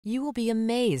You will be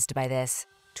amazed by this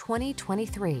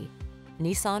 2023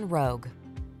 Nissan Rogue.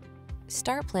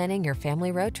 Start planning your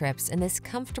family road trips in this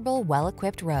comfortable,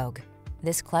 well-equipped Rogue.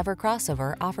 This clever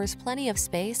crossover offers plenty of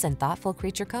space and thoughtful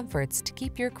creature comforts to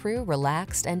keep your crew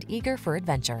relaxed and eager for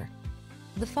adventure.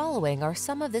 The following are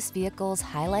some of this vehicle's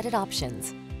highlighted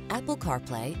options: Apple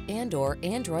CarPlay and/or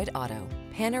Android Auto,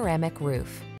 panoramic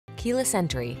roof, keyless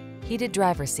entry, heated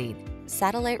driver's seat,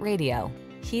 satellite radio,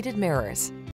 heated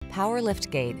mirrors, power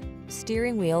liftgate,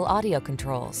 steering wheel audio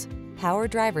controls, power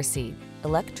driver's seat,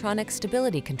 electronic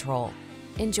stability control.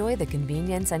 Enjoy the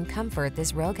convenience and comfort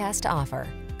this Rogue has to offer.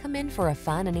 Come in for a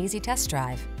fun and easy test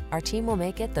drive. Our team will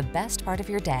make it the best part of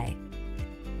your day.